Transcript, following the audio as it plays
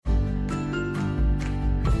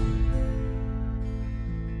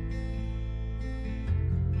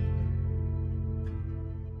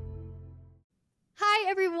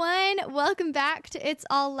Welcome back to It's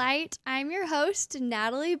All Light. I'm your host,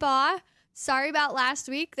 Natalie Baugh. Sorry about last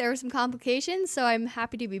week. There were some complications, so I'm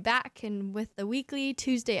happy to be back and with the weekly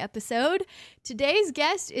Tuesday episode. Today's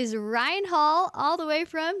guest is Ryan Hall, all the way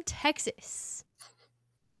from Texas.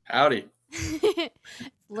 Howdy. It's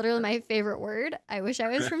literally my favorite word. I wish I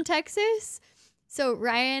was from Texas. So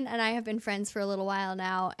Ryan and I have been friends for a little while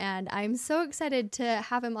now, and I'm so excited to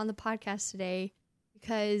have him on the podcast today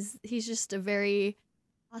because he's just a very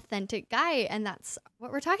authentic guy, and that's what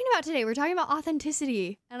we're talking about today. We're talking about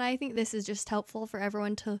authenticity, and I think this is just helpful for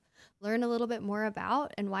everyone to learn a little bit more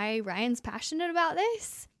about and why Ryan's passionate about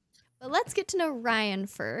this. But let's get to know Ryan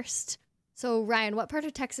first. So Ryan, what part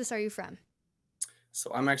of Texas are you from? So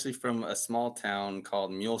I'm actually from a small town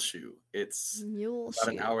called Muleshoe. It's about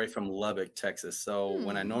an hour away from Lubbock, Texas. So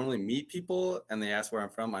when I normally meet people and they ask where I'm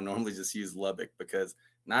from, I normally just use Lubbock because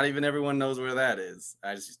not even everyone knows where that is.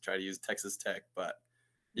 I just try to use Texas Tech, but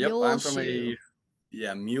yep, I'm from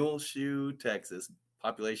Muleshoe, Texas,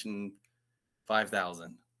 population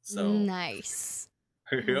 5,000. So nice.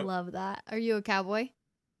 Yep. Love that. Are you a cowboy?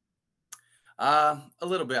 A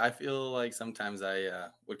little bit. I feel like sometimes I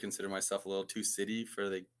would consider myself a little too city for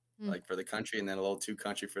the for the country, and then a little too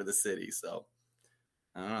country for the city. So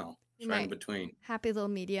I don't know. It's right in between. Happy little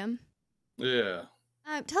medium. Yeah.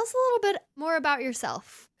 Tell us a little bit more about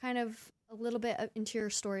yourself. Kind of a little bit into your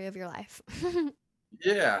story of your life.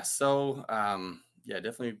 Yeah. So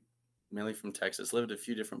definitely mainly from Texas. Lived a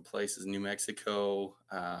few different places. New Mexico.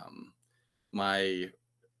 My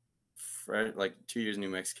 2 years in New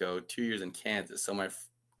Mexico, 2 years in Kansas. So my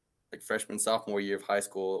freshman, sophomore year of high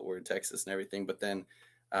school were in Texas and everything, but then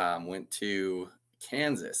went to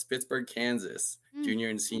Kansas, Pittsburgh, Kansas, junior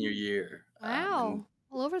and senior year. Wow.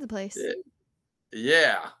 All over the place.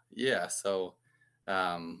 Yeah. So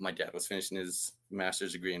my dad was finishing his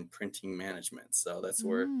master's degree in printing management. So that's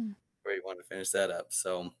where he wanted to finish that up.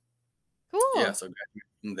 So cool. Yeah, so graduated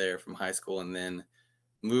from there from high school and then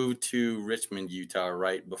moved to Richmond, Utah,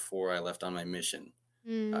 right before I left on my mission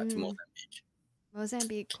to Mozambique.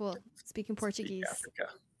 Mozambique, cool. Speaking Portuguese.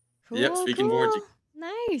 Africa. Cool, yep, speaking Portuguese.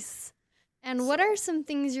 Nice. And what are some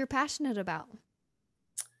things you're passionate about?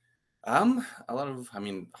 A lot of,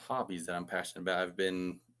 hobbies that I'm passionate about. I've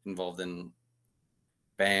been involved in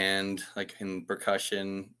band, like in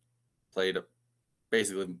percussion, played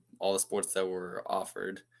basically all the sports that were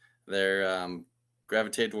offered there.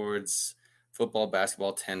 Gravitated towards football,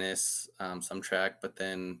 basketball, tennis, some track, but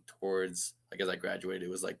then towards, as I graduated,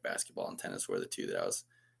 it was basketball and tennis were the two that I was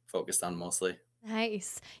focused on mostly.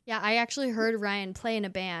 Nice. Yeah, I actually heard Ryan play in a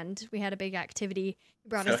band. We had a big activity. He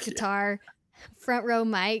brought his guitar, front row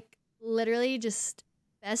mic, literally just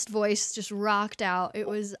best voice, just rocked out. It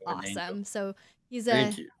was awesome. So he's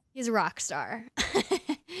a rock star.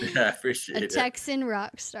 Yeah, I appreciate it. A Texan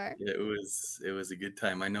rock star. Yeah, it was a good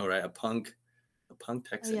time. I know, right? A punk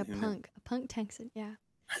Texan. Oh, yeah, a punk Texan. Yeah.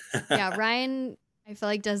 Yeah, Ryan, I feel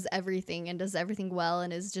like does everything and does everything well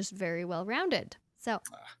and is just very well rounded. So,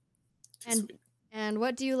 and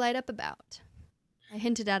what do you light up about? I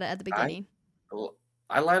hinted at it at the beginning.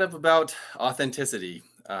 I light up about authenticity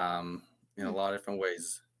in a lot of different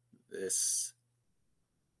ways.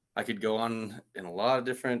 I could go on in a lot of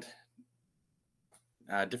different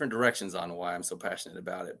directions on why I'm so passionate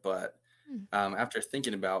about it, but after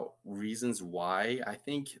thinking about reasons why, I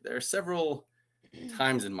think there are several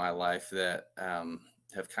times in my life that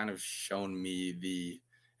have kind of shown me the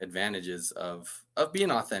advantages of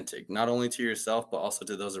being authentic, not only to yourself, but also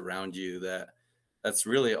to those around you. That's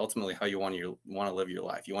really ultimately how you want to live your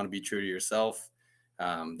life. You want to be true to yourself.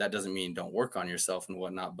 That doesn't mean don't work on yourself and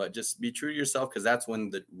whatnot, but just be true to yourself because that's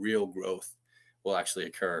when the real growth will actually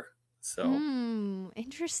occur. So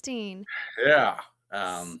interesting. Yeah.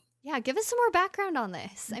 Yeah, give us some more background on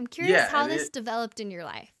this. I'm curious how this developed in your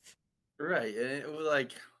life. Right. It was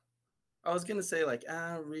I was gonna say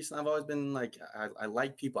recently I've always been I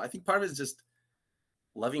like people. I think part of it is just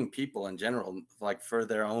loving people in general, for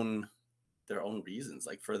their own reasons,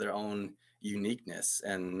 for their own uniqueness,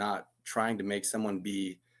 and not trying to make someone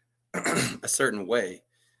be a certain way,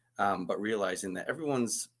 but realizing that everyone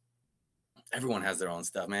has their own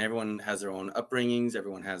stuff, man. Everyone has their own upbringings.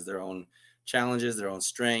 Everyone has their own challenges, their own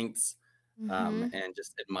strengths, and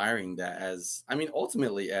just admiring that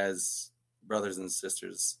ultimately as brothers and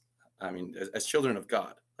sisters. As children of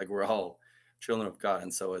God, we're all children of God.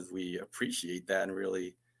 And so as we appreciate that and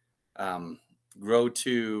really grow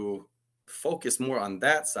to focus more on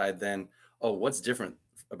that side, then, what's different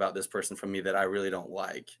about this person from me that I really don't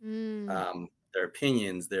like? Their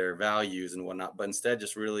opinions, their values and whatnot, but instead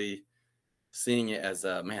just really seeing it as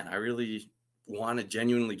man, I really want to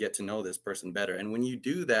genuinely get to know this person better. And when you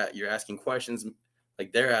do that, you're asking questions,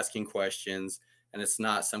 like they're asking questions, and it's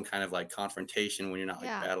not some kind of like confrontation when you're not like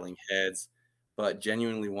Yeah. battling heads, but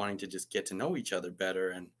genuinely wanting to just get to know each other better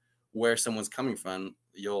and where someone's coming from.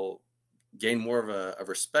 You'll gain more of a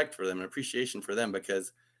respect for them and appreciation for them,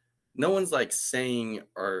 because no one's like saying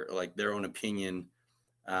or like their own opinion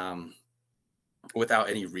um, without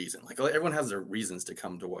any reason. Like everyone has their reasons to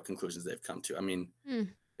come to what conclusions they've come to. I mean,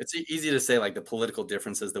 Hmm. it's easy to say like the political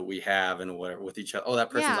differences that we have and whatever with each other. Oh,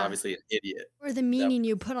 that person's Yeah. obviously an idiot. Or the That meaning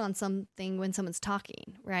you put on something when someone's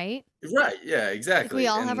talking, right? right, yeah, Like we exactly.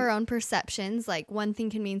 all have And our own perceptions. Like one thing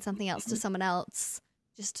can mean something else to mhm, someone else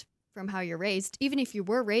just from how you're raised. Even if you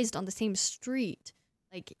were raised on the same street,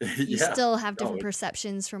 like you yeah, still have no, different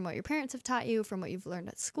perceptions from what your parents have taught you, from what you've learned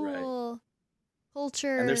at right. school,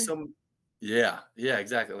 And there's culture. some, yeah, yeah,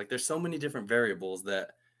 exactly. Like there's so many different variables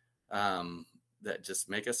um, that just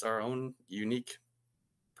make us our own unique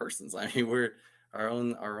persons. I mean, we're our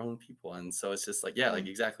own people, and so it's just like yeah, like Mm.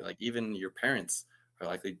 exactly, like even your parents are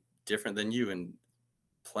likely different than you in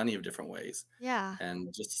plenty of different ways, Yeah.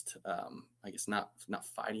 and just I guess not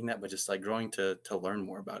fighting that, but just like growing to learn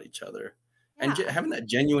more about each other and Yeah. having that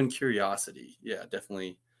genuine curiosity. Yeah,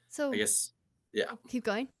 definitely. I So, guess yeah, oh, keep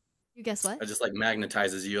going. You guess what? it just like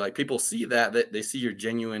magnetizes you. Like people see that they see your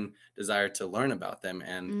genuine desire to learn about them,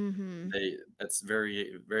 and Mm-hmm. that's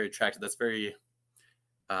very very attractive. That's very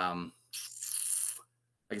um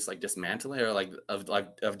I guess like dismantling or like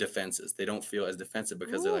of defenses. They don't feel as defensive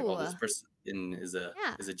because they're like, oh, Ooh. this person is a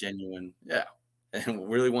Yeah. genuine, yeah, and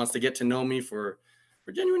really wants to get to know me for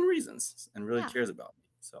genuine reasons and really Yeah. cares about me.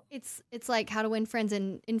 So It's like how to win friends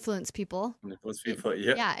and influence people. and if those It people,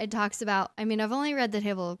 yeah, yeah, it talks about I mean, I've only read the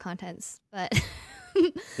table of contents, but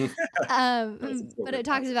that's a but good it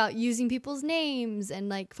talks concept, about using people's names and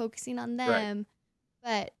like focusing on right? them.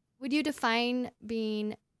 But would you define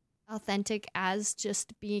being authentic as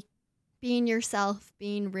just being yourself,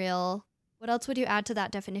 being real? What else would you add to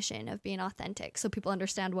that definition of being authentic so people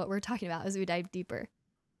understand what we're talking about as we dive deeper?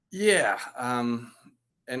 Yeah,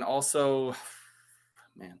 and also,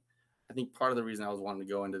 man, I think part of the reason I was wanting to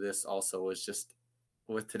go into this also was just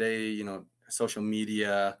with today, social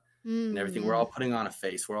media and everything, we're all Mm. putting on a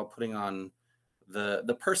face. We're all putting on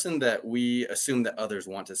the person that we assume that others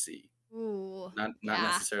want to see, Ooh. not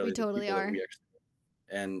Yeah, we necessarily the totally people that are. we actually.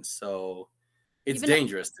 And so it's Even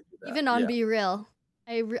dangerous to do that. even on Yeah. Be Real.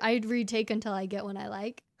 I'd retake until I get one I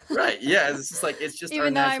like. Right. Yeah. It's just like it's just our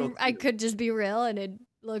Even though natural I could just be real and it'd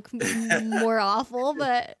look more awful,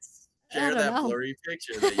 but I share don't that know. blurry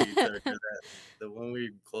picture that you took, or that the one where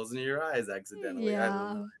you closing your eyes accidentally. I don't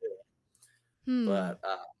know. Yeah. Hmm. But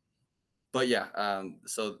but yeah,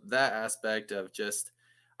 so that aspect of just,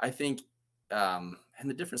 I think, and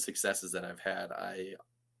the different successes that I've had, I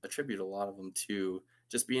attribute a lot of them to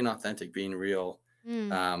just being authentic, being real,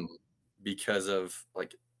 Mm. um, because of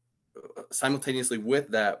like simultaneously with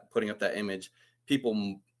that, putting up that image,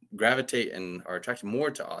 people gravitate and are attracted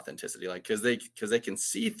more to authenticity, like because they can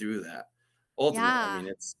see through that. Ultimately, I Yeah. mean,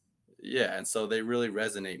 it's yeah, and so they really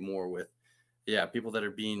resonate more with yeah people that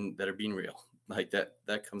are being real. Like that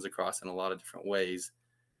comes across in a lot of different ways.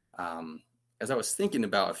 um, as I was thinking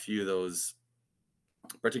about a few of those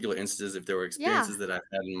particular instances, if there were Yeah. experiences that I've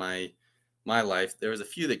had in my life, there was a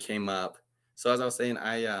few that came up. So as I was saying,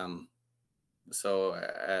 so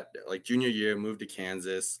at like junior year, moved to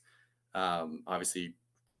Kansas. Obviously,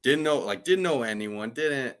 didn't know anyone.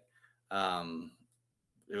 Didn't. Um,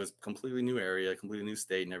 it was completely new area, completely new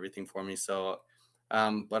state, and everything for me. So,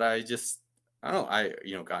 but I don't know. I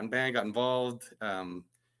got in band, got involved,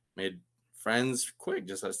 made friends quick.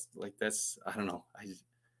 Just like that's I don't know.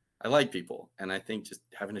 I like people, and I think just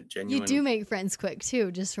having a You do genuine. make friends quick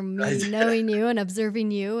too, just from me I, knowing you and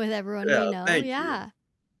observing you with everyone we yeah, know. thank you. Yeah.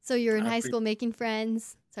 So you're in I high appreciate. school making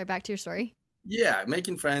friends. Sorry, back to your story. Yeah,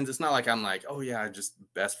 making friends. It's not like I'm like, oh yeah, I'm just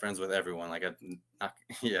best friends with everyone. Like not,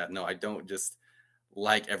 yeah, no, I don't just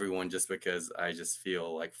like everyone just because I just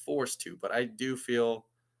feel like forced to. But I do feel,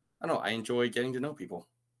 I don't know, I enjoy getting to know people.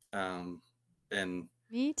 Um, and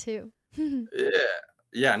Me too. yeah,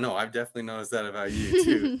 yeah, no, I've definitely noticed that about you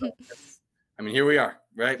too. So I mean, here we are,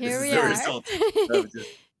 right? This Here is we the are. result of just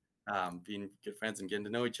being good friends and getting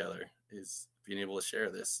to know each other, is being able to share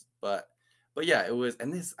this. But yeah, it was,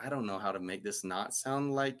 and this, I don't know how to make this not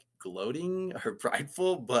sound like gloating or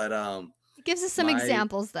prideful, but It gives us some my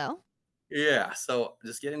examples though. yeah, so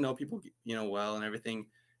just getting to know people, well and everything,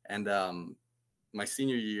 and my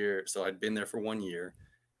senior year, so I'd been there for 1 year,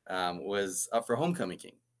 was up for homecoming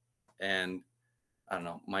king, and I don't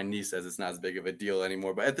know, my niece says it's not as big of a deal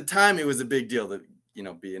anymore, but at the time it was a big deal to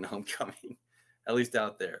be in homecoming, at least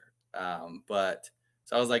out there. But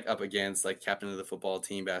so I was like up against like captain of the football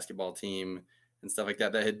team, basketball team, and stuff like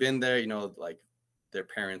that that had been there. Like their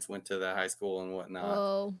parents went to the high school and whatnot.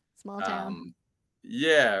 Oh, small town. Um,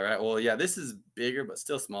 yeah, right. Well, yeah, this is bigger but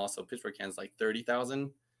still small. So Pittsburgh, Kansas, like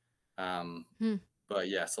 30,000. Um, Hmm. but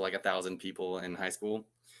yeah, so like 1,000 people in high school.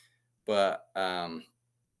 But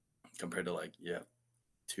compared to like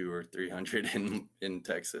two or 300 in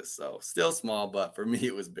Texas, so still small. But for me,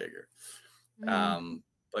 it was bigger. Mm. Um,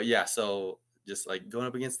 but yeah, so just like going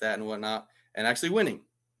up against that and whatnot, and actually winning,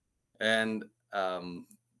 and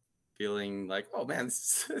feeling like, oh man,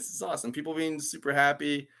 this is awesome. People being super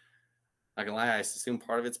happy. Not gonna lie, I assume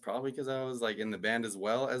part of it's probably because I was like in the band as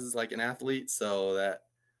well as like an athlete, so that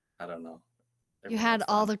I don't know. You Everyone had had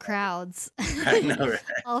all fun. the crowds. I know, right?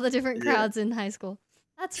 All the different Yeah, crowds in high school.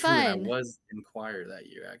 That's true. And I fun. was in choir that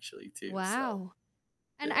year actually too. So Wow.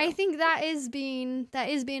 And yeah, I think that is being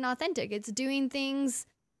authentic. It's doing things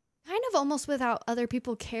kind of almost without other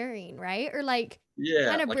people caring, right? Or like yeah.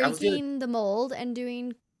 kind of Like I was gonna breaking the mold and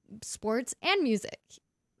doing sports and music.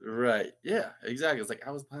 right. Yeah, exactly. It's like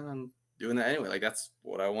I was planning on doing that anyway. Like that's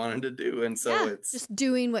what I wanted to do, and so Yeah, it's just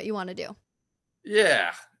doing what you want to do.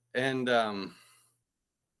 yeah, and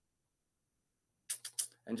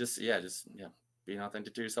just being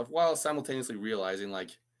authentic to yourself while simultaneously realizing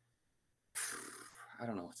like I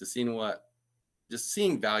don't know, just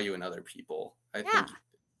seeing value in other people. I Yeah. think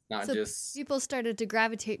not So just people started to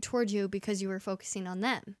gravitate toward you because you were focusing on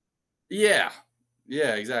them. yeah,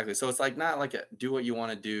 yeah, exactly. So it's like not like do what you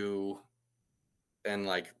want to do and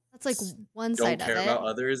like That's like one don't side of care it. about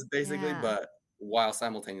others basically, Yeah. but while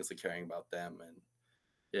simultaneously caring about them and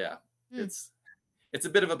yeah, Hmm. it's a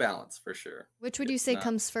bit of a balance for sure. Which would you It's say not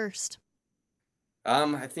comes first?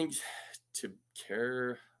 I think to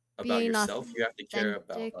care about Being yourself, you have to care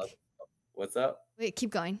about authentic. what's up. Wait,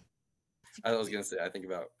 keep going. I was gonna say, I think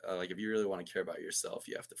about like if you really want to care about yourself,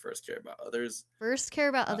 you have to first care about others. First care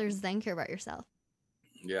about Um, others, then care about yourself.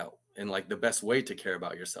 yeah, and like the best way to care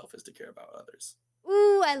about yourself is to care about others.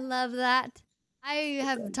 Ooh, I love that. I It's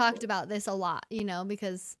have so talked important. about this a lot,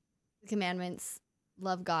 because the commandments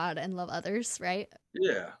love God and love others, right?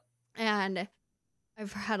 Yeah, And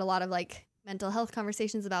I've had a lot of like mental health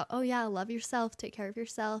conversations about, oh yeah, love yourself, take care of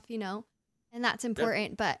yourself. And that's definitely.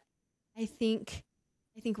 important, but I think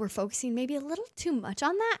we're focusing maybe a little too much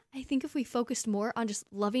on that. I think if we focused more on just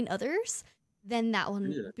loving others, then that will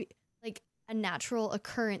Yeah, be like a natural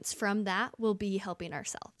occurrence from that will be helping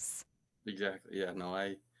ourselves. exactly. Yeah, no,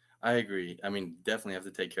 I agree. I mean, definitely have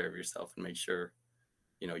to take care of yourself and make sure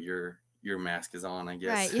your mask is on. I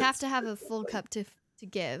Right. guess You have to have it's a full like cup to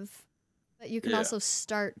give, but you can yeah, also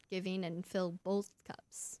start giving and fill both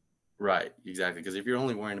cups. right, exactly. Because if you're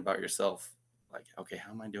only worrying about yourself, like okay,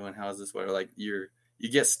 how am I doing? How is this? What? Like you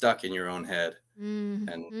get stuck in your own head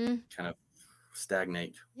and Hmm. kind of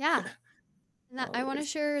stagnate Yeah. And a that, lot I of want to ways.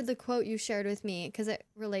 share the quote you shared with me because it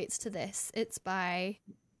relates to this. It's by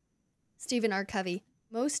Stephen R. Covey.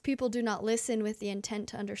 Most people do not listen with the intent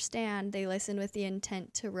to understand, they listen with the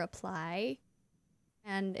intent to reply.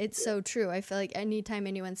 And it's Yeah, so true. I feel like anytime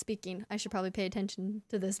anyone's speaking, I should probably pay attention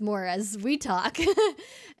to this more as we talk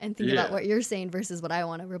and think about yeah, what you're saying versus what I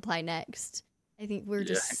want to reply next. I think we're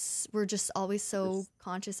yeah. just always so It's,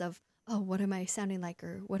 conscious of, oh, what am I sounding like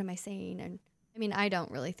or what am I saying? And I mean, I don't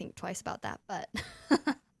really think twice about that, but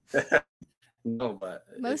no, but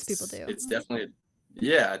most people do. it's definitely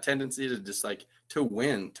yeah a tendency to just like to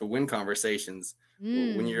win conversations.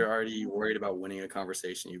 When Mm. you're already worried about winning a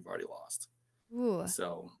conversation, you've already lost. Ooh.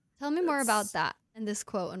 So Tell me more about it's that and this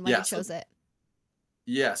quote and why you yeah. So chose it.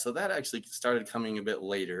 yeah, so that actually started coming a bit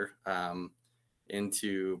later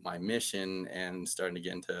into my mission and starting to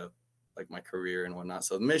get into like my career and whatnot.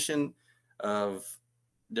 So the mission of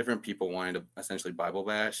different people wanting to essentially Bible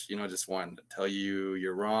bash, just wanting to tell you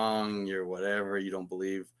you're wrong, you're whatever, you don't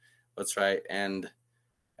believe what's right, and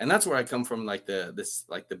that's where I come from. Like the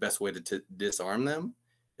best way to disarm them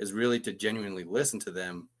is really to genuinely listen to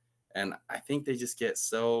them, and I think they just get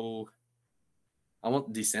so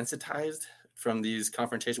almost desensitized from these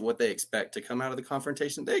confrontations. What they expect to come out of the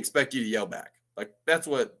confrontation, they expect you to yell back. Like that's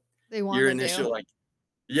what They want your to do. initial like.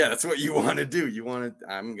 Yeah, that's what you want to do. You want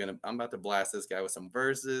to. I'm about to blast this guy with some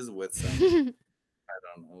verses, with some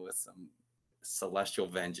I don't know, with some celestial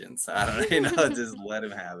vengeance. I don't just let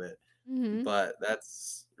him have it. Hmm. But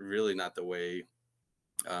that's really not the way,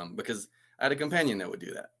 because I had a companion that would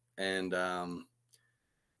do that, and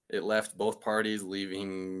it left both parties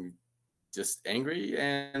leaving just angry,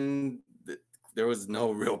 and there was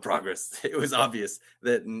no real progress. It was obvious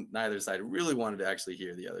that neither side really wanted to actually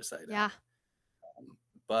hear the other side Yeah. out.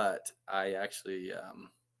 But I actually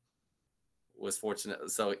was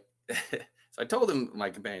fortunate. So So I told him, my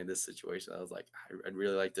companion, this situation. I was like, I'd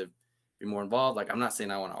really like to be more involved. Like, I'm not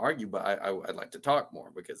saying I want to argue, but I'd like to talk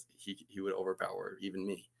more because he would overpower even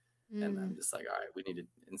me. And Mm, I'm just like, all right, we need to,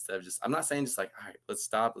 instead of just, I'm not saying just like, all right, let's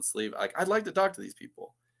stop, let's leave. Like, I'd like to talk to these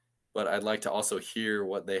people, but I'd like to also hear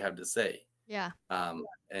what they have to say. yeah.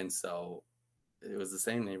 And so it was the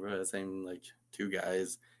same neighborhood, same like two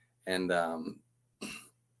guys, and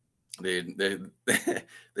they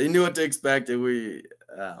they knew what to expect.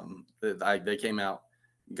 And they came out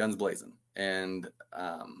guns blazing, and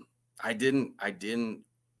I didn't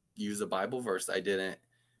use a Bible verse. I didn't,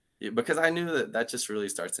 because I knew that just really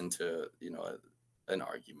starts into, an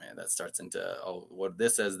argument that starts into, oh, what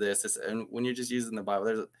this says, this, and when you're just using the Bible,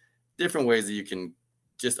 there's different ways that you can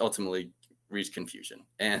just ultimately reach confusion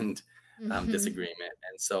and Hmm. disagreement.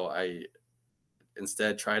 And so I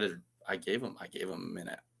instead try to I gave him a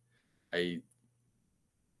minute. I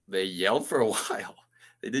They yelled for a while.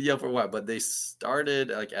 They did yell for a while, but they started,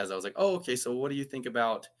 like, as I was like, oh, okay, so what do you think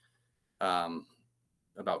um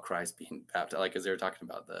about Christ being baptized? Like, as they were talking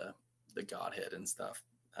about the Godhead and stuff,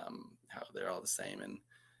 how they're all the same,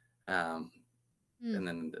 um Mm, and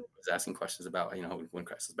then was asking questions about, when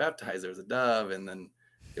Christ was baptized, there was a dove, and then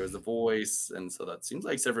there was a voice, and so that seems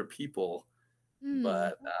like separate people. mm.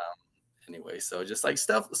 But anyway, so just like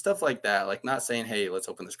stuff like that, like not saying, hey, let's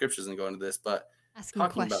open the scriptures and go into this, but Asking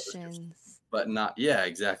talking about the scriptures, questions. but not, yeah,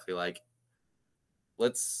 exactly, like,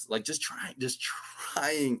 let's like just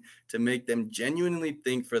trying to make them genuinely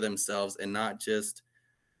think for themselves and not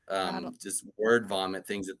Rattle. just word vomit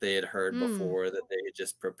things that they had heard Mm, before, that they had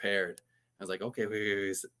just prepared. I was like, okay,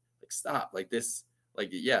 wait, like, stop, like this, like,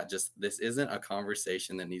 yeah, just, this isn't a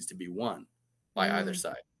conversation that needs to be won by either mm.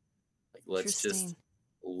 side. Like, let's just Interesting.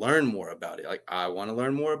 learn more about it. Like, I want to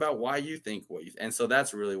learn more about why you think and so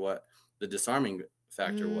that's really what the disarming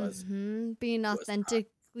factor Being was not,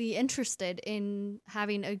 authentically interested in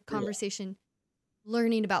having a yeah, conversation,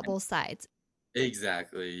 learning about and both sides,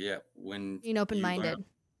 exactly, yeah, when being open you learn, minded.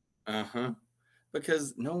 uh-huh,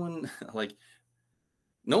 because no one like,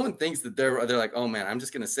 no one thinks that they're like, oh man, I'm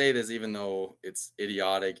just gonna say this even though it's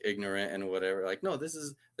idiotic, ignorant, and whatever. Like, no, this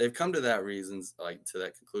is, they've come to that reasons, like, to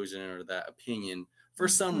that conclusion or that opinion for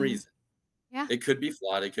some Hmm. reason. Yeah. It could be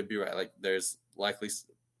flawed, it could be right. Like, there's likely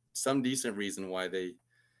some decent reason why they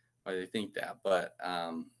think that. But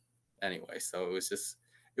anyway, so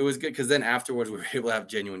it was good because then afterwards we were able to have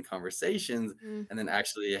genuine conversations, Mm. and then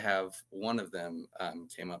actually have one of them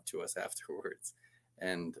came up to us afterwards,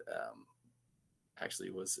 and actually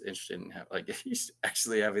was interested in like, he's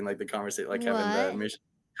actually having like the conversation, like having the What? mission,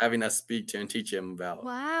 having us speak to and teach him about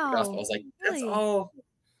the gospel. I Wow. was like, that's Really? all.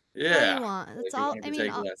 That's all you Yeah, want. like, That's he all. wanted I to mean,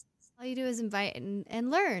 take lessons. all you do is invite and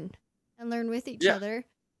learn with each Yeah. other.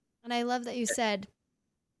 And I love that you said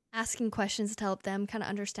asking questions to help them kind of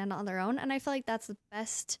understand on their own. And I feel like that's the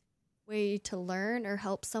best way to learn or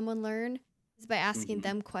help someone learn is by asking Hmm.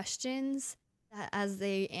 them questions that as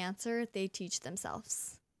they answer, they teach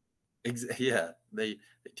themselves. Yeah, they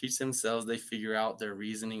teach themselves, they figure out their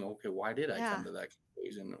reasoning. Okay, why did I come Yeah. to that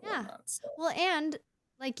conclusion and Yeah. whatnot? So Well, and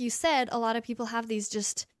like you said, a lot of people have these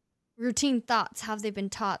just routine thoughts, how they've been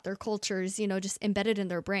taught, their cultures, just embedded in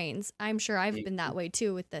their brains. I'm sure I've been mhm, that way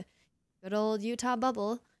too with the good old Utah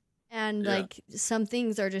bubble. And yeah, like some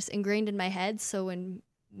things are just ingrained in my head. So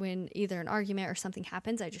when either an argument or something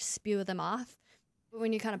happens, I just spew them off. But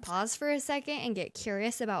when you kind of pause for a second and get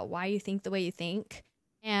curious about why you think the way you think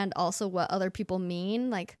and also what other people mean,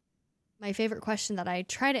 like my favorite question that I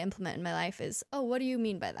try to implement in my life is, "Oh, what do you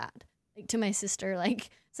mean by that?" Like to my sister, like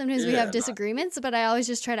sometimes we have yeah, disagreements, but I always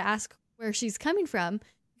just try to ask where she's coming from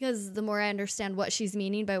because the more I understand what she's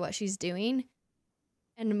meaning by what she's doing,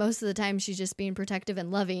 and most of the time she's just being protective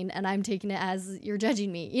and loving and I'm taking it as you're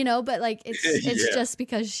judging me, but like it's yeah, just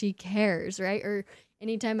because she cares, right? Or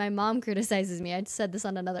anytime my mom criticizes me, I said this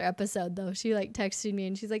on another episode though. She like texted me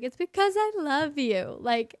and she's like, "It's because I love you."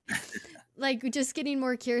 Like just getting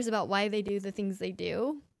more curious about why they do the things they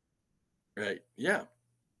do. right, yeah,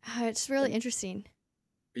 It's really and interesting.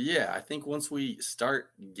 yeah. I think once we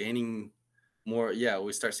start gaining more, yeah,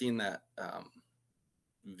 we start seeing that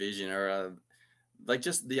vision, or like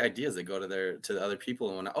just the ideas that go to the other people,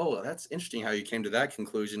 and when, oh, that's interesting how you came to that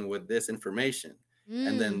conclusion with this information,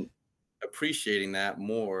 and Mm, then appreciating that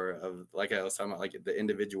more, of like I was talking about, like the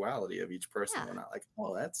individuality of each person. yeah. We're not like,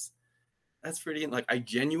 oh, that's pretty, like, I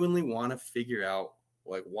genuinely want to figure out,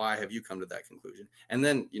 like, why have you come to that conclusion, and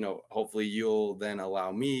then, hopefully you'll then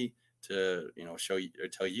allow me to, show you or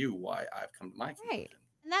tell you why I've come to my Right. conclusion.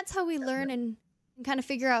 And that's how we And learn then, and and kind of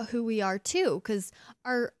figure out who we are too, because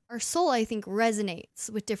our soul, I think, resonates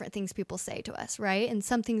with different things people say to us, right? And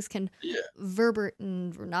some things can Yeah.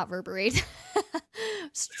 not verberate,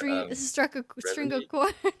 struck a string a Resonate.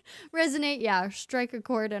 chord, resonate, yeah, strike a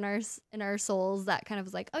chord in our souls that kind of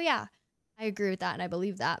is like, oh yeah, I agree with that and I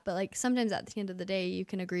believe that. But like sometimes at the end of the day, you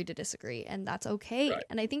can agree to disagree, and that's okay. Right.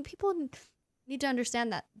 And I think people need to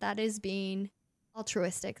understand that that is being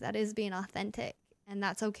altruistic, that is being authentic, and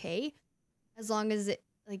that's okay, as long as it,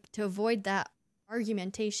 like, to avoid that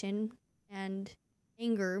argumentation and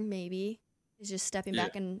anger, maybe, is just stepping Yeah.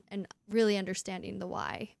 back and really understanding the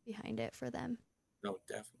why behind it for them. No,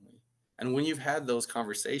 definitely. And when you've had those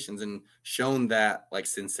conversations and shown that like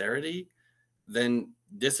sincerity, then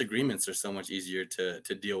disagreements are so much easier to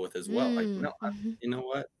deal with as well. Like, no, Mm-hmm. you know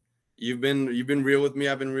what? You've been real with me.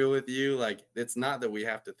 I've been real with you. Like, it's not that we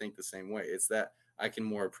have to think the same way. It's that I can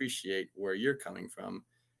more appreciate where you're coming from,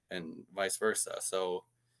 and vice versa. So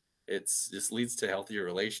it's just leads to healthier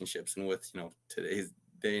relationships. And with today's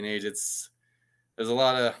day and age, there's a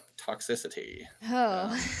lot of toxicity, Oh,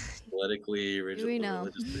 um, politically, do we know?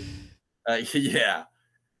 religiously. Yeah,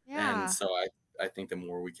 and Yeah. so I think the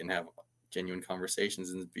more we can have genuine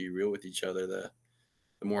conversations and be real with each other, the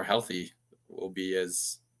more healthy we'll be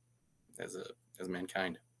as a as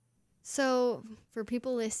mankind. So, for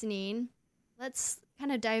people listening, let's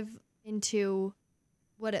kind of dive into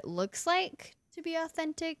what it looks like to be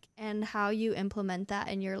authentic and how you implement that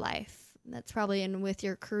in your life. That's probably in with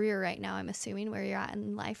your career right now, I'm assuming, where you're at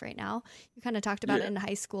in life right now. You kind of talked about it Yeah, in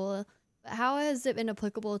high school, but how has it been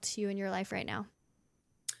applicable to you in your life right now?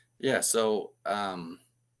 yeah. So I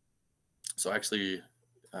actually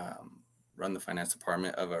run the finance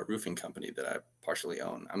department of a roofing company that I partially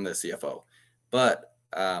own. I'm the CFO, but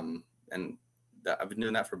and I've been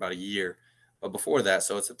doing that for about a year. But before that,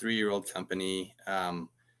 so it's a 3-year-old company.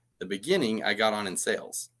 The beginning, I got on in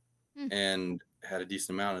sales Hmm. and had a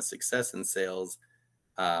decent amount of success in sales.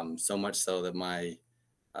 So much so that my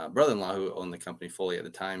brother-in-law, who owned the company fully at the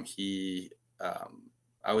time, um,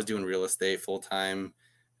 I was doing real estate full time,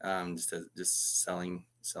 just selling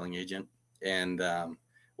agent, and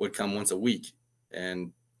would come once a week.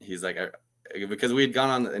 And he's like, because we had gone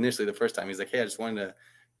on initially the first time, he's like, hey, I just wanted to,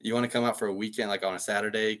 you want to come out for a weekend, like on a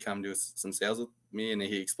Saturday, come do some sales with me? And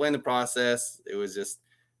he explained the process. It was just,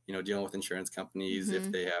 dealing with insurance companies if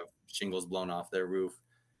Mm-hmm. they have shingles blown off their roof.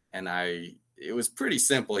 And it was pretty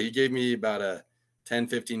simple. He gave me about a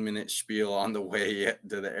 10-15 minute spiel on the way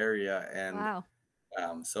to the area. And Wow.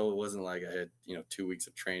 so it wasn't like I had, 2 weeks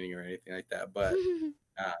of training or anything like that. But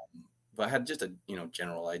I had just a,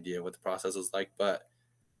 general idea what the process was like. But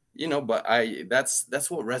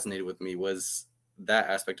that's what resonated with me was that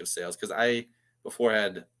aspect of sales. Cause I before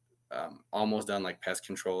had almost done like pest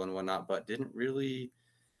control and whatnot, but didn't really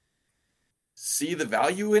see the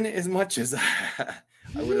value in it as much as I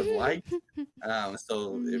would have liked.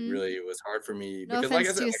 So it Mm-hmm. really was hard for me No because, like I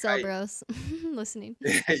offense said, to cell like bros listening.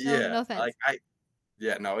 No, yeah, no offense.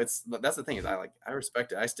 yeah, no, that's the thing is I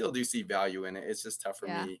respect it. I still do see value in it. It's just tough for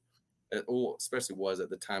Yeah. me, especially was at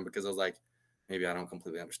the time because I was like, maybe I don't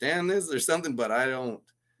completely understand this or something, but I don't.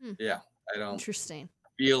 Hmm. Yeah, I don't Interesting.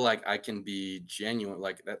 feel like I can be genuine.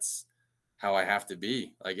 Like that's how I have to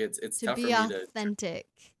be. Like it's To tough for be me to. authentic,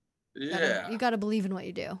 Yeah, you gotta believe in what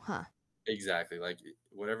you do, huh? exactly. Like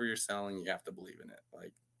whatever you're selling, you have to believe in it.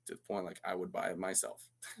 Like to the point, like I would buy it myself.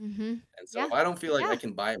 Mm-hmm. And so Yeah. if I don't feel like I Yeah.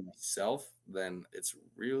 can buy it myself, then it's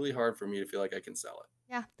really hard for me to feel like I can sell it.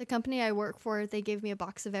 Yeah. The company I work for, they gave me a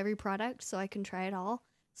box of every product so I can try it all,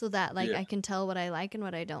 so that like Yeah. I can tell what I like and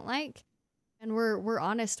what I don't like. And we're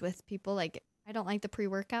honest with people. Like, I don't like the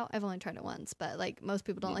pre-workout. I've only tried it once, but like most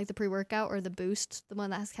people don't Mhm. like the pre-workout or the boost, the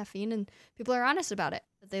one that has caffeine, and people are honest about it.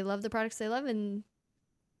 That they love the products they love, and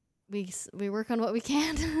we work on what we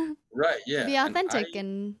can Right. to Yeah. be authentic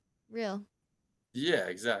and real. Yeah,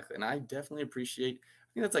 exactly. And I definitely I think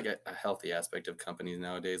that's like a healthy aspect of companies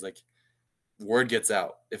nowadays. Like word gets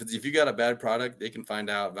out. If you got a bad product, they can find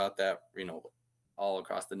out about that, all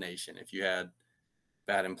across the nation. If you had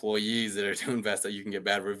bad employees that are doing bad stuff, you can get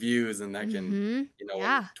bad reviews and that can, Mm-hmm. when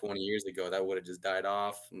Yeah. 20 years ago that would have just died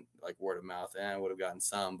off and like word of mouth, and would have gotten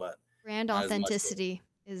some, but Brand not as much. authenticity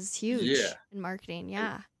is Yeah. huge in marketing. And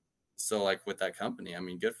Yeah. so like with that company, I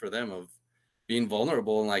mean, good for them of being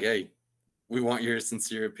vulnerable and like, hey, we want your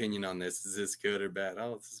sincere opinion on this. Is this good or bad?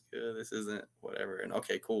 Oh, this is good. This isn't whatever. And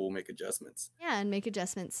okay, cool. We'll make adjustments. Yeah, and make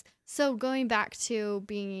adjustments. So going back to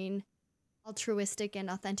being altruistic and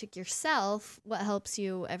authentic yourself, what helps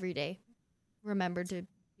you every day? Remember to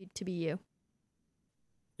be you.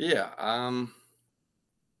 Yeah.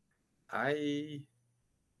 I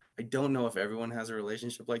I don't know if everyone has a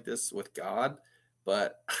relationship like this with God,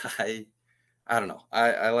 but I I don't know.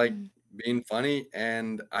 I like Mm. being funny,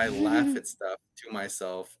 and I laugh at stuff to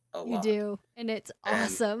myself a You lot. do, and it's And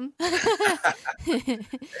awesome. and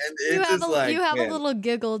it's just You like, have a man, little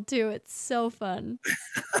giggle too. It's so fun.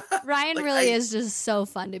 Ryan like really is just so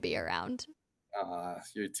fun to be around.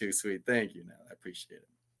 you're too sweet. Thank you. Now I appreciate it.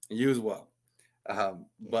 You as well.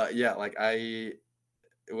 But yeah, like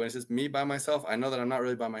when it's just me by myself, I know that I'm not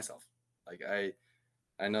really by myself. Like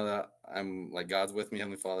I know that I'm like God's with me,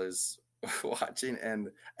 Heavenly Father's watching, and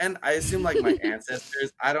I assume like my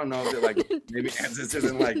ancestors. I don't know if they're like maybe ancestors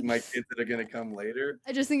and like my kids that are gonna come later.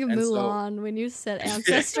 I just think of And so Mulan when you said yeah,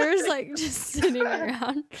 ancestors, like just sitting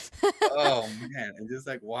around. oh man, and just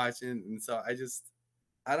like watching, and so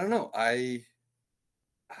I don't know. I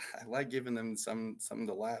like giving them something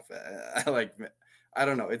to laugh at. I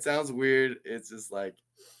don't know. It sounds weird. It's just like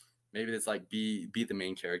maybe it's like be the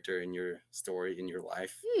main character in your story in your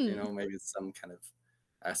life. You Hmm. know, maybe it's some kind of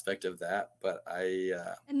aspect of that. But I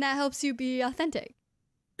And that helps you be authentic.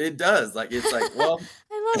 it does. Like it's like, well,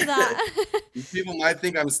 I love that. people might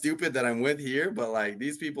think I'm stupid that I'm with here, but like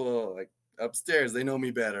these people like upstairs, they know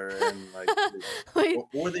me better, and like Wait,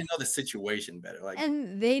 or they know the situation better. Like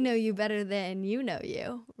and they know you better than you know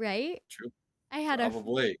you, right? true, I had a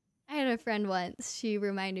probably. I had a friend once. She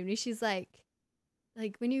reminded me. She's like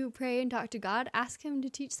when you pray and talk to God, ask him to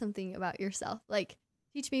teach something about yourself. Like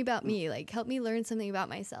teach me about Mm, me. Like help me learn something about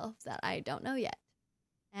myself that I don't know yet.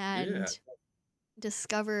 yeah, And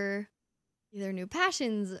discover either new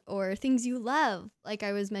passions or things you love. Like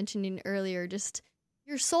I was mentioning earlier, just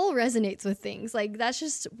your soul resonates with things. Like that's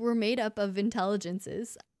just we're made up of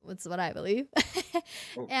intelligences. That's what I believe.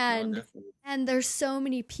 oh no, and definitely. and there's so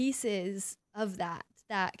many pieces of that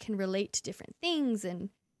can relate to different things and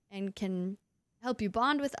can help you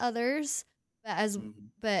bond with others, but as Mhm.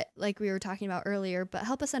 but like we were talking about earlier, but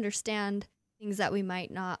help us understand things that we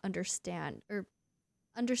might not understand or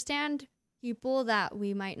understand people that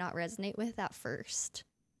we might not resonate with at first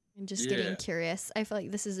and just getting Yeah, curious. I feel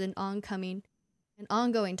like this is an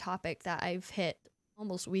ongoing topic that I've hit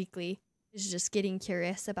almost weekly is just getting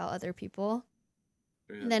curious about other people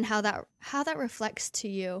and yeah. then how that reflects to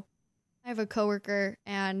you. I have a coworker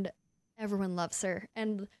and everyone loves her.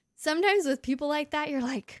 And sometimes with people like that, you're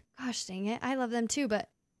like, gosh dang it, I love them too, but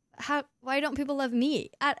why don't people love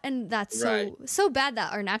me? And that's Right, so bad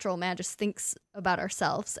that our natural man just thinks about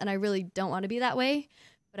ourselves. And I really don't want to be that way,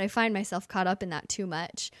 but I find myself caught up in that too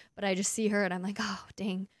much. But I just see her and I'm like, oh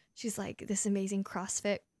dang, she's like this amazing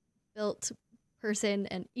CrossFit built person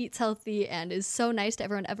and eats healthy and is so nice to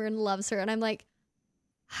everyone. Everyone loves her. And I'm like,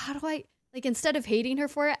 how do I like instead of hating her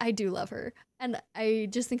for it, I do love her. And I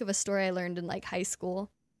just think of a story I learned in like high school.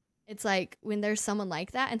 It's like when there's someone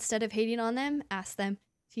like that, instead of hating on them, ask them,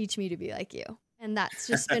 teach me to be like you. And that's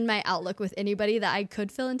just been my outlook with anybody that I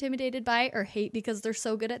could feel intimidated by or hate because they're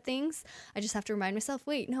so good at things. I just have to remind myself,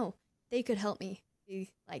 wait, no, they could help me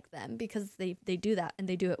be like them because they do that and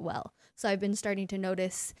they do it well. So I've been starting to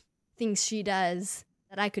notice things she does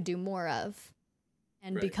that I could do more of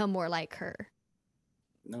and right. become more like her.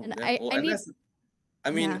 No, And definitely. Well, I and need that's,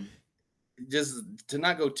 I yeah. mean, just to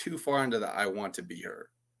not go too far into the I want to be her.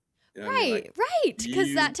 You know what I mean? Right, Like right.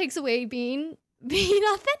 Because that you, takes away being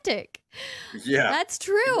authentic. yeah, That's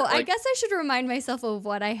true. I like guess I should remind myself of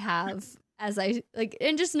what I have as I like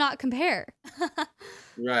and just not compare.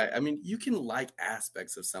 right. I mean, you can like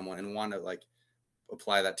aspects of someone and want to like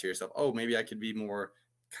apply that to yourself. Oh, maybe I could be more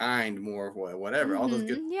kind, more whatever. All those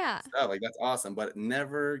good Yeah. stuff. Like that's awesome, but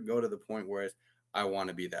never go to the point where it's, I want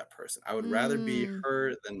to be that person. I would rather be Mm.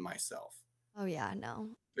 her than myself Oh yeah, no.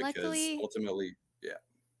 because ultimately, yeah,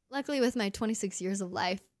 Luckily with my 26 years of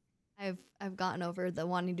life, I've gotten over the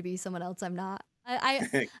wanting to be someone else I'm not. I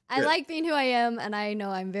good. like being who I am and I know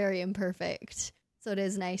I'm very imperfect. So it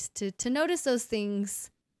is nice to notice those things.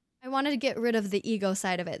 I wanted to get rid of the ego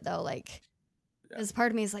side of it though, like Yeah, because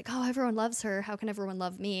part of me is like, oh, everyone loves her. How can everyone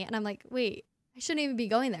love me? And I'm like, wait, I shouldn't even be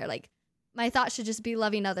going there. Like, my thought should just be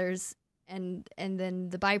loving others, and then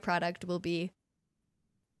the byproduct will be,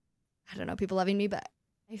 I don't know, people loving me. But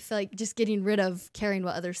I feel like just getting rid of caring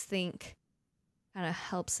what others think kind of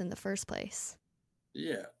helps in the first place.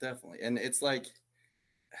 yeah, definitely. And it's like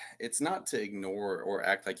it's not to ignore or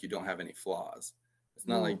act like you don't have any flaws. It's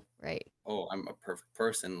not like, Ooh, right. oh, I'm a perfect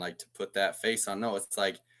person, like to put that face on. No, it's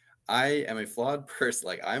like I am a flawed person.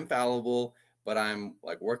 Like I'm fallible, but I'm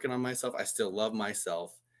like working on myself. I still love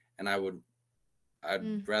myself, and I'd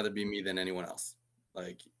Mm. rather be me than anyone else.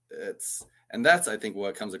 Like it's, and that's I think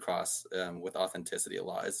what comes across with authenticity a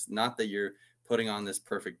lot. It's not that you're putting on this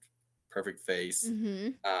perfect face, Hmm.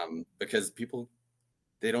 because people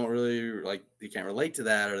they don't really like, they can't relate to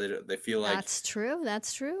that, or they feel like, That's true.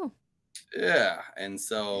 That's true. yeah. And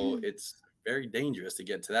so it's very dangerous to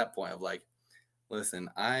get to that point of like, listen,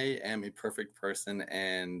 I am a perfect person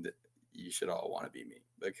and you should all want to be me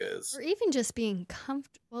because, Or even just being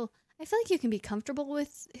comfortable. I feel like you can be comfortable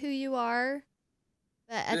with who you are,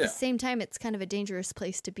 but at the yeah, same time, it's kind of a dangerous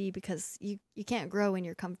place to be because you can't grow when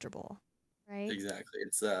you're comfortable, right? exactly.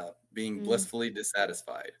 It's being Mm. blissfully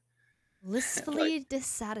dissatisfied. Like, Blissfully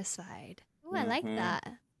dissatisfied. Oh, I like hmm that.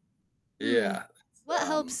 Hmm. yeah.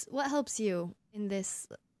 What helps you in this?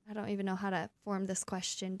 I don't even know how to form this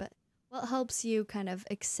question, but what helps you kind of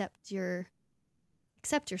accept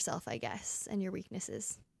yourself, I guess, and your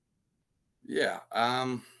weaknesses? Yeah.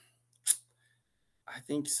 I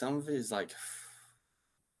think some of it is like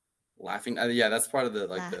laughing. Yeah, that's part of the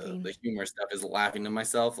like Laughing. the humor stuff is laughing to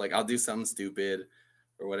myself. Like I'll do something stupid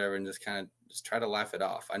or whatever and just kind of just try to laugh it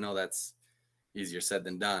off. I know that's easier said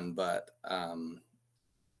than done, but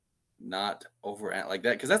not over like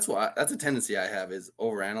that, because that's a tendency I have, is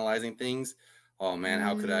over analyzing things. Oh man,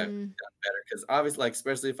 how could I have Mm. done better? Because obviously, like,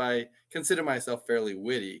 especially if I consider myself fairly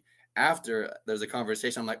witty, after there's a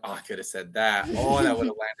conversation, I'm like, oh, I could have said that. Oh, that would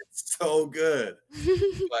have landed so good.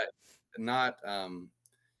 But not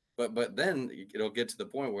but then it'll get to the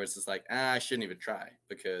point where it's just like, I shouldn't even try,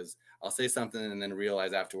 because I'll say something and then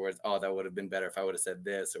realize afterwards, oh, that would have been better if I would have said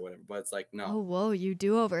this or whatever. But it's like, Oh, no, whoa, you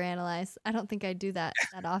do overanalyze. I don't think I do that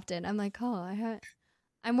often. I'm like, oh,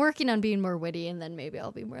 I'm working on being more witty, and then maybe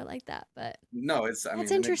I'll be more like that. But no, it's, I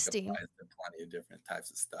that's mean, and it interesting. applies to plenty of different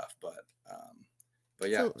types of stuff. But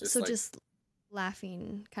yeah, So, just like just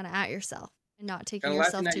laughing kind of at yourself and not taking kind of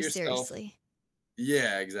laughing yourself at too yourself. seriously.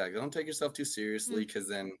 Yeah, exactly. Don't take yourself too Mm. seriously, because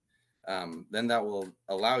then that will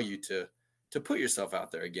allow you to put yourself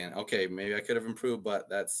out there again. Okay, maybe I could have improved, but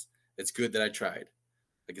it's good that I tried.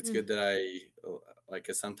 Like it's Mm. good that like,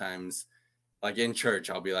 'cause sometimes like in church,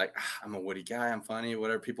 I'll be like, I'm a witty guy, I'm funny,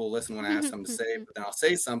 whatever. People listen when I have something to say, but then I'll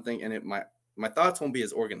say something and my thoughts won't be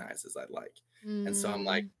as organized as I'd like. And so I'm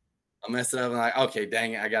like, Mm. I'll mess it up and like, okay,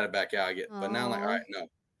 dang it, I got it back out. But now I'm like, all right, Oh. no,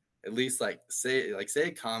 at least like say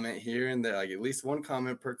a comment here and there, like at least one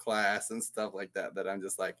comment per class and stuff like that. That I'm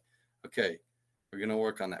just like, okay, we're gonna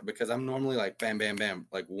work on that, because I'm normally like bam, bam, bam,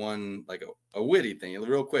 like one like a witty thing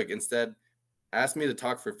real quick. Instead, ask me to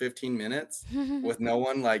talk for 15 minutes with no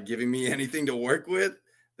one like giving me anything to work with.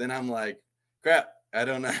 Then I'm like, crap, I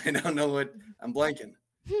don't know, I don't know what I'm blanking.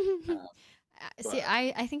 Um, See, but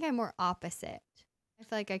I think I'm more opposite. I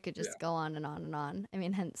feel like I could yeah, just go on and on and on. I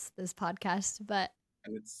mean, hence this podcast. But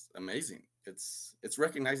and it's amazing. It's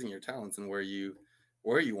recognizing your talents and where you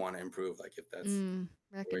want to improve. Like if that's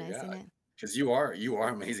where you're recognizing at, it. because you are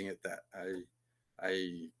amazing at that.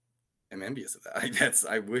 I am envious of that.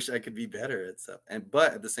 I wish I could be better at stuff.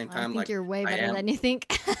 But at the same Well, I time, think like you're way I better am. than you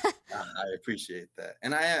think. I appreciate that,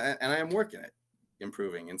 and I am working at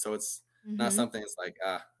improving, and so it's not Hmm. something that's like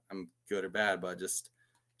I'm good or bad, but just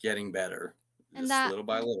getting better, And just that little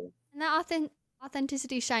by little. and that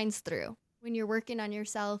authenticity shines through when you're working on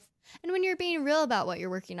yourself and when you're being real about what you're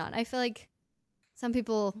working on. I feel like some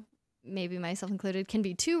people, maybe myself included, can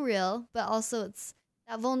be too real, but also it's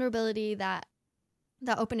that vulnerability, that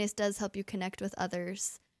openness does help you connect with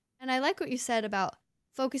others. And I like what you said about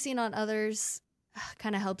focusing on others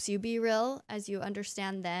kind of helps you be real as you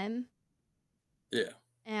understand them. Yeah,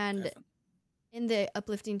 And definitely. in the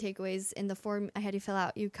uplifting takeaways in the form I had you fill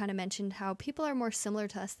out, you kind of mentioned how people are more similar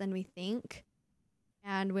to us than we think.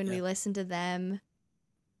 And when Yeah, we listen to them,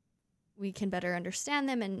 we can better understand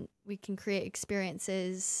them and we can create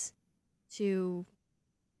experiences to,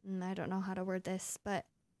 I don't know how to word this, but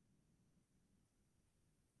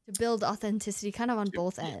to build authenticity kind of on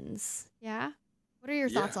both yeah, ends. Yeah. What are your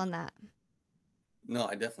thoughts yeah. on that? No,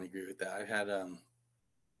 I definitely agree with that. I had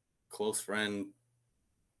close friend.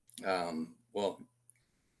 Well,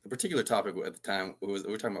 the particular topic at the time was,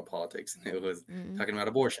 we were talking about politics, and it was Mm. talking about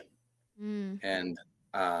abortion. Mm. And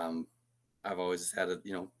um, I've always had a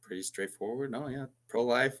pretty straightforward. No, yeah, pro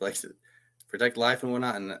life, like to protect life and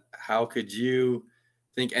whatnot. And how could you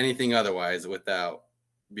think anything otherwise without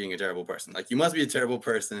being a terrible person? Like you must be a terrible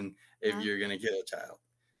person if Yeah. you're gonna kill a child.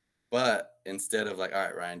 But instead of like, all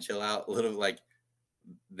right, Ryan, chill out a little, like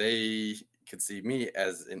they could see me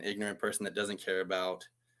as an ignorant person that doesn't care about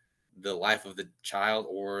the life of the child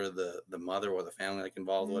or the mother or the family like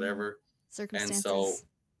involved, Mm. whatever. And so Circumstances.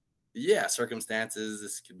 yeah, circumstances,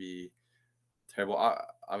 this could be terrible.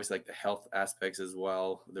 Obviously, like the health aspects as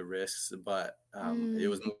well, the risks, but it Mm.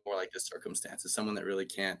 was more like the circumstances. Someone that really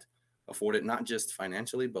can't afford it, not just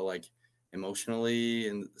financially, but like emotionally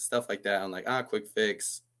and stuff like that. I'm like, quick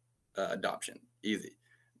fix, adoption, easy.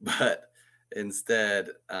 But instead,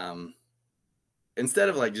 instead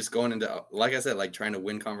of like just going into, like I said, like trying to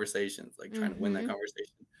win conversations, like trying to win that Mm-hmm.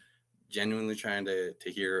 conversation, genuinely trying to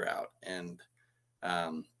hear her out. And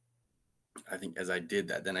um, I think as I did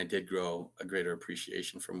that, then I did grow a greater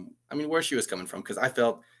appreciation from, I mean, where she was coming from. Because I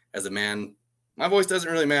felt as a man, my voice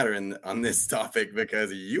doesn't really matter on this topic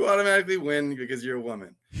because you automatically win because you're a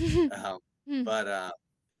woman. Um, but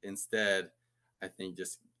instead, I think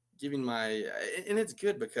just giving my, and it's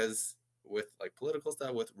good because with like political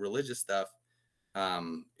stuff, with religious stuff,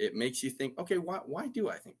 it makes you think, okay, why do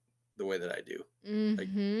I think the way that I do? Like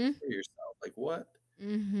Mm-hmm. for yourself, like what?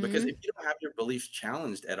 Because Mm-hmm. if you don't have your beliefs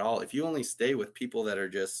challenged at all, if you only stay with people that are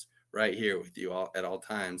just right here with you all at all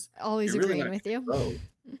times, Always you're really not agreeing going with to you. grow.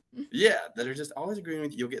 Yeah, that are just always agreeing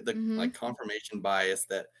with you. You'll get the Mm-hmm. like confirmation bias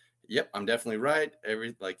that, yep, I'm definitely right.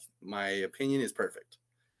 Every like my opinion is perfect.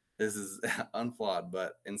 This is unflawed.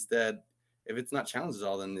 But instead, if it's not challenged at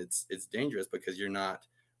all, then it's dangerous because you're not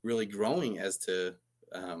really growing as to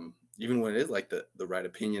even when it is like the right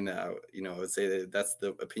opinion. I would say that that's the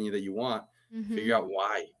opinion that you want. Mm-hmm. Figure out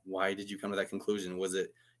why. Why did you come to that conclusion? Was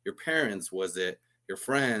it your parents? Was it your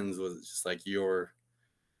friends? Was it just like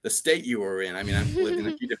the state you were in? I mean, I've lived in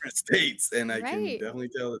a few different states, and I can Right. definitely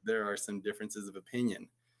tell that there are some differences of opinion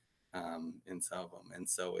in some of them. And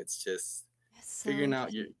so it's just That's so figuring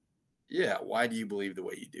out interesting. why do you believe the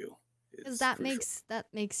way you do Because is crucial.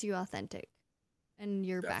 that makes you authentic and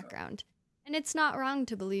your Definitely. background. And it's not wrong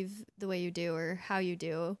to believe the way you do or how you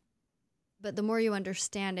do, but the more you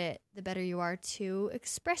understand it, the better you are to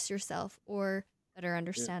express yourself or better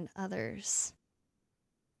Yeah, understand others.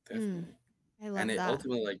 Mm, definitely. I And love it that.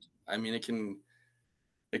 ultimately, like, I mean,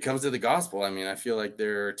 it comes to the gospel. I mean, I feel like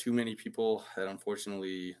there are too many people that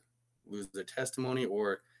unfortunately lose their testimony,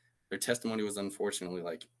 or their testimony was unfortunately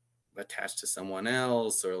like attached to someone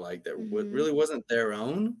else, or like that Mm-hmm. really wasn't their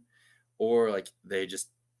own, or like they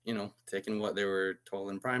just, taking what they were told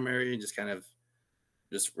in primary and just kind of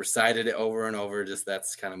just recited it over and over. Just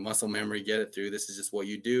that's kind of muscle memory, get it through. This is just what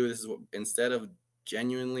you do. This is what, instead of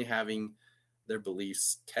genuinely having their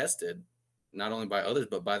beliefs tested, not only by others,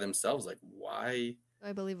 but by themselves. Like, Do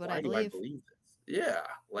I believe what I why do I believe? believe this? Yeah.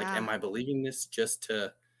 Like, Yeah. am I believing this just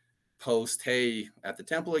to post, hey, at the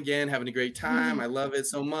temple again, having a great time. I love it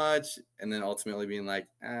so much. And then ultimately being like,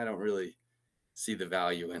 I don't really see the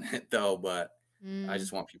value in it though, but I Mm,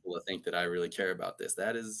 just want people to think that I really care about this.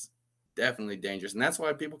 That is definitely dangerous. And that's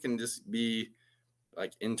why people can just be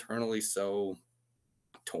like internally so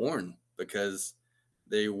torn because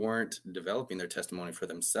they weren't developing their testimony for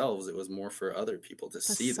themselves. It was more for other people to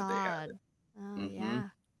see that they had facade. Oh, it. yeah.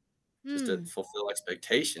 Just to Hmm. fulfill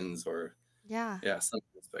expectations or, Yeah. yeah, some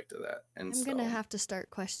aspect of that. And I'm gonna so, have to start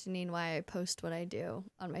questioning why I post what I do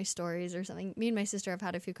on my stories or something. Me and my sister have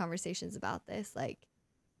had a few conversations about this.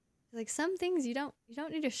 Like some things you don't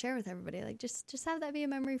need to share with everybody. Like just have that be a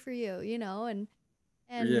memory for you, and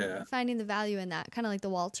yeah. finding the value in that. Kind of like the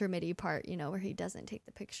Walter Mitty part, where he doesn't take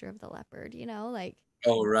the picture of the leopard, like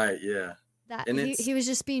Oh, right. Yeah. that And he it's he was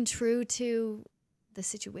just being true to the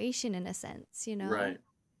situation in a sense. right.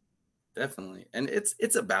 Definitely. And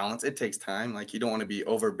it's a balance. It takes time. Like you don't want to be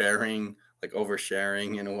overbearing, like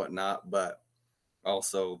oversharing and whatnot, but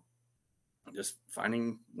also just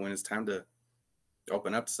finding when it's time to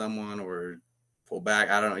open up to someone or pull back.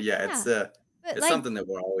 I don't know. Yeah, Yeah. But it's like something that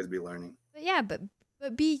we'll always be learning. but yeah,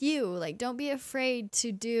 but be you. Like don't be afraid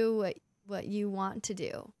to do what you want to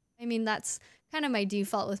do. I mean, that's kind of my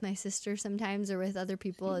default with my sister sometimes or with other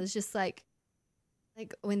people is just like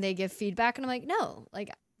when they give feedback and I'm like, "No, like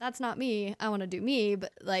that's not me. I want to do me."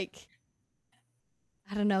 But like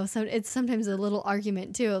I don't know, so it's sometimes a little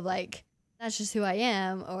argument too of like that's just who I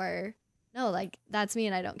am or no, like that's me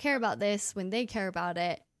and I don't care about this when they care about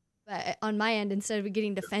it. But on my end instead of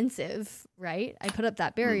getting defensive, right? I put up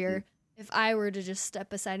that Hmm. barrier. If I were to just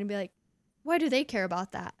step aside and be like, "Why do they care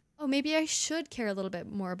about that?" Oh, maybe I should care a little bit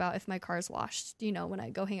more about if my car's washed, when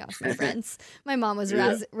I go hang out with my friends. My mom was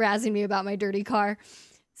Yeah. razzing me about my dirty car.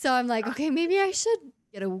 So I'm like, okay, maybe I should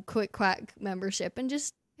get a quick quack membership and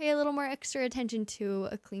just pay a little more extra attention to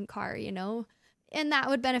a clean car. And that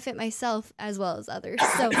would benefit myself as well as others.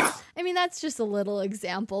 So, I mean, that's just a little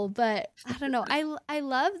example, but I don't know. I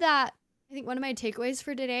love that. I think one of my takeaways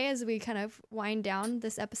for today as we kind of wind down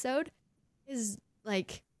this episode is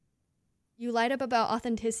like you light up about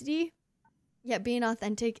authenticity, yet being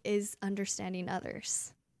authentic is understanding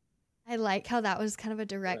others. I like how that was kind of a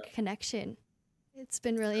Yeah. direct connection. It's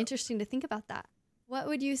been really interesting to think about that. What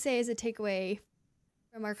would you say is a takeaway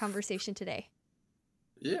from our conversation today?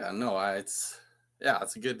 Yeah. No, it's yeah,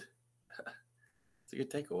 it's a good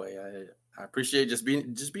takeaway. I appreciate just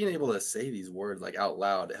being able to say these words like out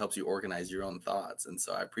loud. It helps you organize your own thoughts, and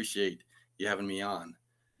so I appreciate you having me on.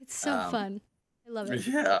 It's so Um, fun. I love it.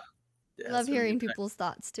 yeah, I yeah, love it's been a hearing good time. people's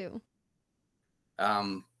thoughts too.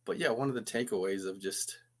 But yeah, one of the takeaways of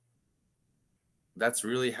just that's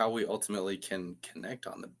really how we ultimately can connect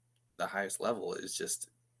on the highest level is just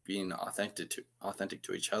being authentic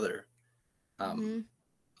to each other, um, Mm-hmm.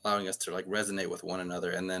 allowing us to like resonate with one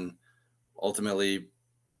another, and then ultimately,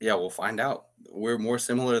 yeah, we'll find out we're more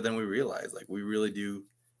similar than we realize. Like we really do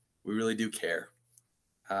care,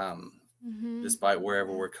 um, Mm-hmm. despite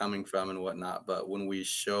wherever Yeah. we're coming from and whatnot. But when we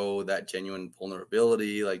show that genuine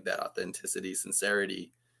vulnerability, like that authenticity,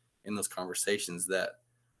 sincerity in those conversations, that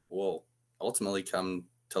will ultimately come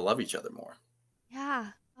to love each other more.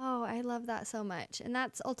 Yeah. Oh, I love that so much. And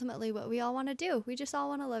that's ultimately what we all want to do. We just all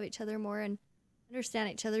want to love each other more and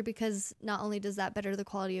understand each other, because not only does that better the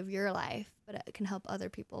quality of your life, but it can help other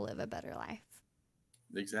people live a better life.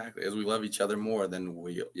 Exactly. As we love each other more, then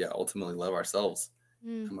we, yeah, ultimately love ourselves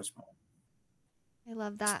Mm, that much more. I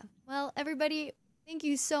love that. Well, everybody, thank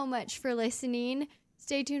you so much for listening.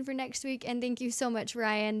 Stay tuned for next week. And thank you so much,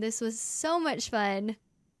 Ryan. This was so much fun.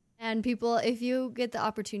 And people, if you get the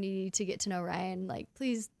opportunity to get to know Ryan, like,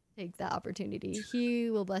 please take that opportunity.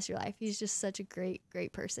 He will bless your life. He's just such a great,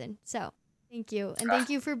 great person. So thank you. And thank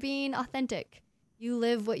you for being authentic. You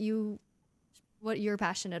live what you're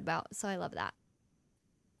passionate about. So I love that.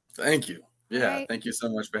 Thank you. All Yeah. right. Thank you so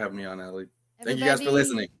much for having me on, Ellie. Thank you guys for Everybody.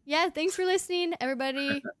 listening. Yeah, thanks for listening.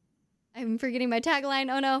 Everybody. I'm forgetting my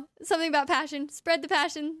tagline. Oh no. Something about passion. Spread the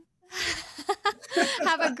passion.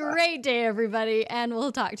 Have a great day, everybody, and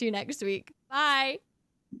we'll talk to you next week. Bye.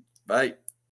 Bye.